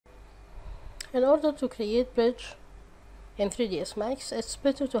In order to create bridge in 3ds Max, it's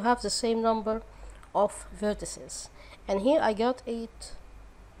better to have the same number of vertices, and here I got 8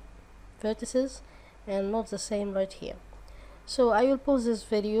 vertices and not the same right here. So I will pause this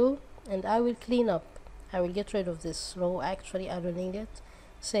video and I will clean up. I will get rid of this row. Actually, I don't need it.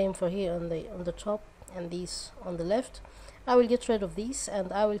 Same for here on the top and these on the left. I will get rid of these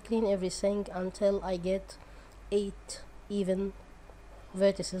and I will clean everything until I get 8 even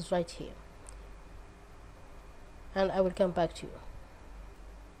vertices right here, and I will come back to you.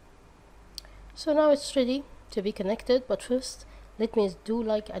 So now it's ready to be connected, but first let me do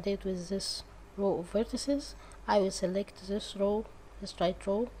like I did with this row of vertices. I will select this row, this right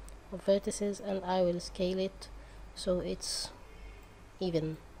row of vertices, and I will scale it so it's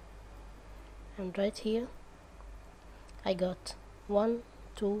even. And right here I got 1,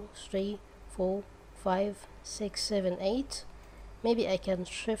 2, 3, 4, 5, 6, 7, 8. Maybe I can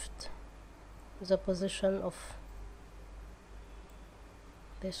shift the position of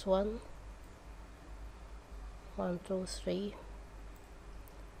this one. 1, 2, 3.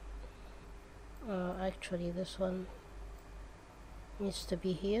 Actually this one needs to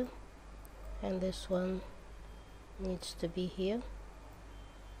be here, and this one needs to be here.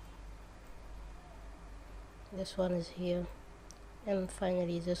 This one is here, and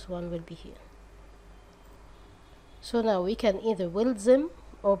finally this one will be here. So now we can either weld them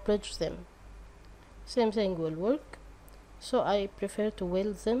or bridge them. Same thing will work. So I prefer to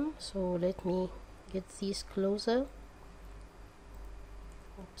weld them, so let me get these closer.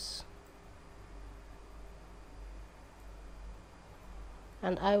 Oops.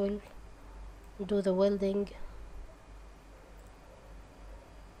 And I will do the welding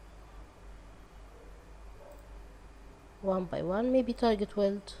one by one. Maybe target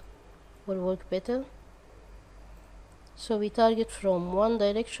weld will work better. So we target from one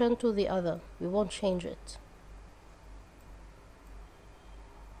direction to the other, we won't change it.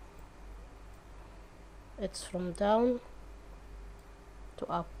 It's from down to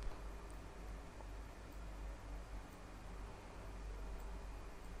up.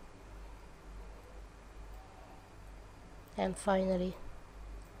 And finally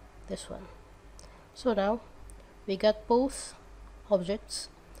this one. So now we got both objects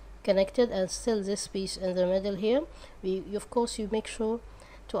connected, and still this piece in the middle here. Of course you make sure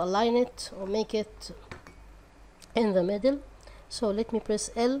to align it or make it in the middle. So let me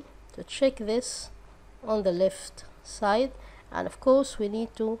press L to check this on the left side, and of course we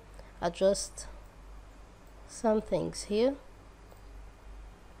need to adjust some things here.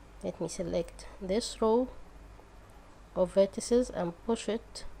 Let me select this row of vertices and push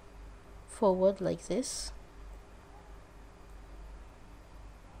it forward like this.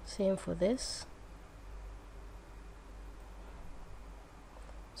 Same for this.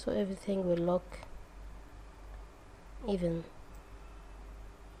 So everything will look even.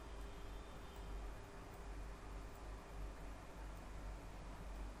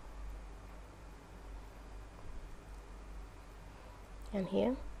 And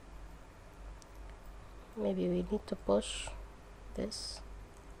here maybe we need to push this.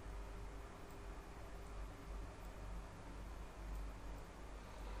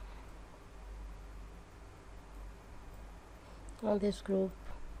 On this group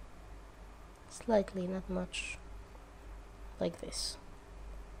slightly, not much, like this.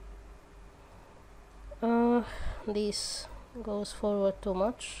 This goes forward too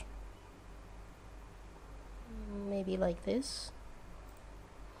much, maybe like this.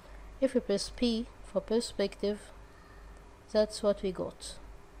 If we press P for perspective, that's what we got.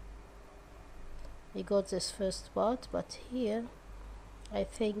 We got this first part, but here I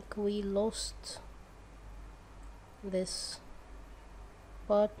think we lost this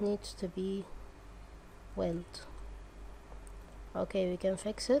part. Needs to be welded. Okay, we can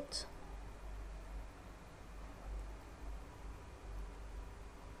fix it.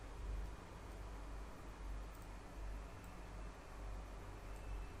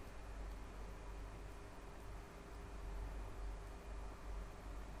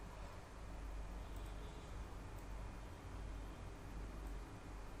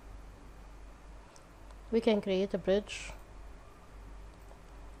 We can create a bridge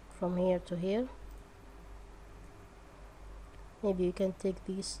from here to here. Maybe you can take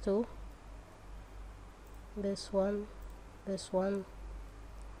these two, this one,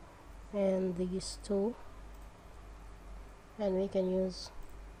 and these two, and we can use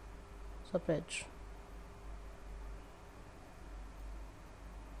the bridge.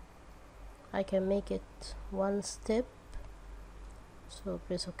 I can make it one step, so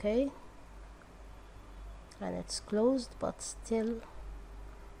press OK, and it's closed, but still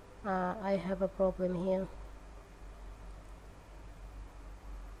I have a problem here.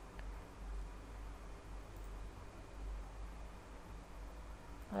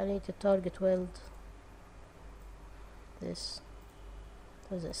 I need to target weld this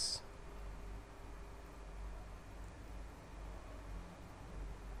to this.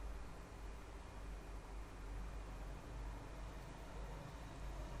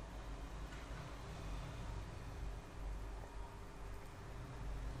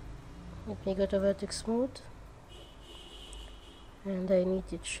 Let me go to vertex mode, and I need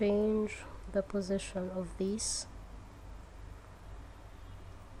to change the position of these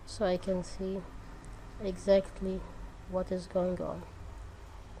so I can see exactly what is going on.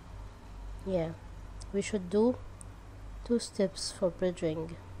 Yeah, we should do 2 steps for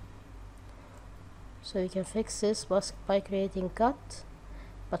bridging. So we can fix this by creating cut,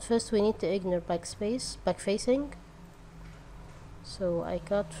 but first we need to ignore back facing. So I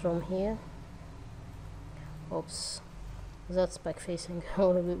cut from here. Oops, that's back facing we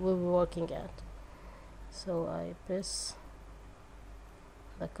were working at. So I press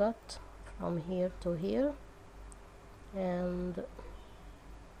the cut from here to here, and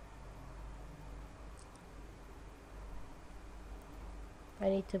I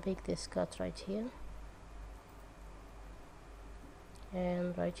need to make this cut right here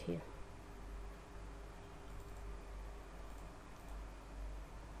and right here.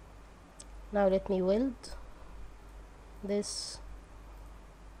 Now let me weld this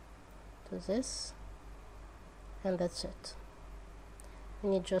to this, and that's it. We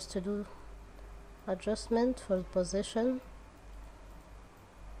need just to do adjustment for the position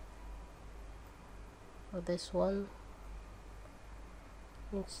for this one.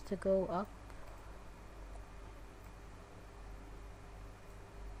 Needs to go up.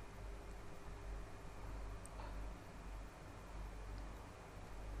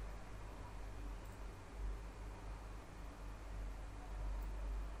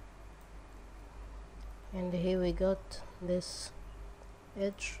 And here we got this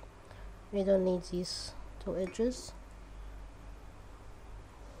edge. We don't need these 2 edges,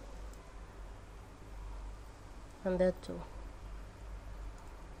 and that too.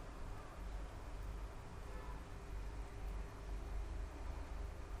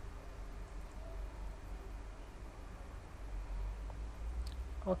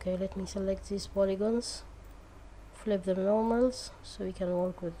 Okay, let me select these polygons, flip them normals so we can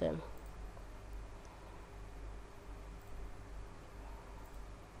work with them.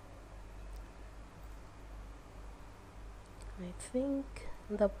 I think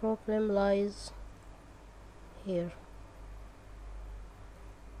the problem lies here.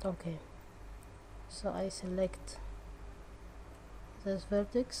 Okay, so I select this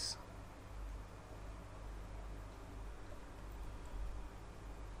vertex,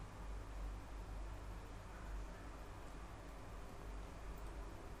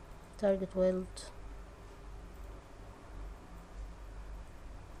 target weld,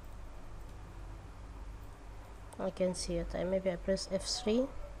 I can see it. Maybe I press F3.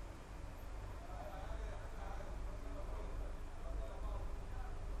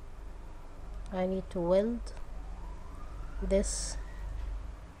 I need to weld this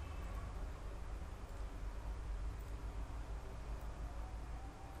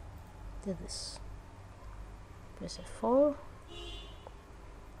to this. Press F4,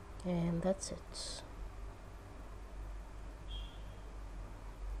 and that's it.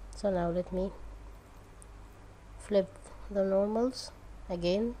 So now let me flip the normals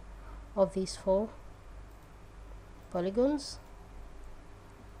again of these 4 polygons.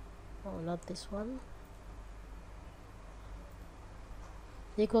 Oh, not this one,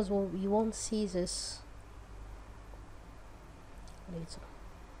 because you won't see this later.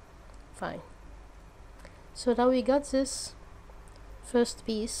 Fine. So now we got this first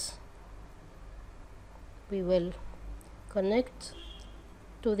piece. We will connect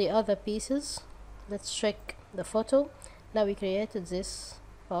to the other pieces. Let's check the photo. Now we created this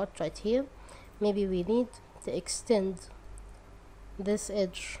part right here. Maybe we need to extend this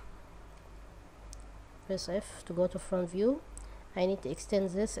edge. Press F to go to front view. I need to extend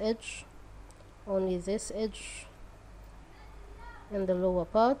this edge, only this edge in the lower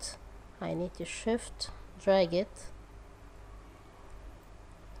part. I need to shift drag it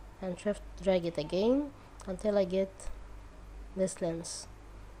and shift drag it again until I get this length.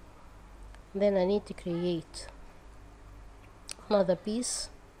 Then I need to create another piece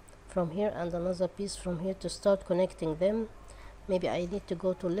from here and another piece from here to start connecting them. Maybe I need to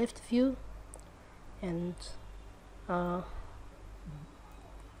go to left view, and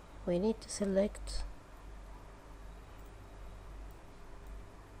we need to select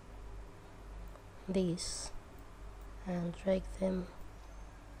these and drag them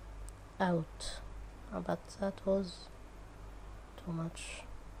out. But that was too much.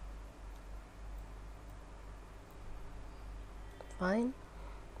 Fine.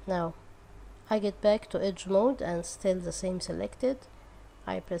 Now I get back to edge mode and still the same selected.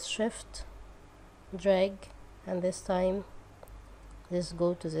 I press shift, drag, and this time this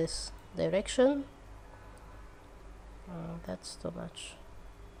go to this direction. That's too much.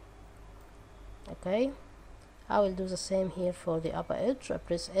 Okay, I will do the same here for the upper edge. I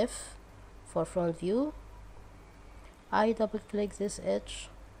press F for front view. I double click this edge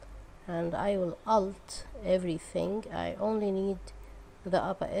and I will alt everything. I only need the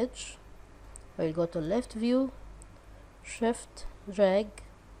upper edge. I will go to left view, shift, drag,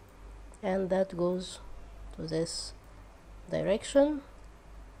 and that goes to this direction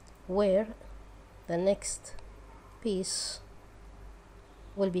where the next piece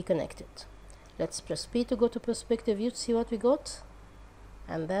will be connected. Let's press P to go to perspective view to see what we got,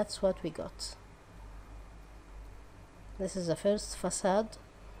 and that's what we got. This is the first facade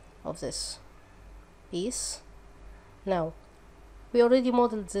of this piece. Now we already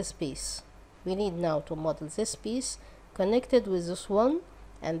modeled this piece. We need now to model this piece connected with this one,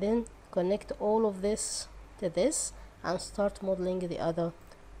 and then connect all of this to this and start modeling the other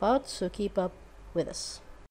part, so keep up with us.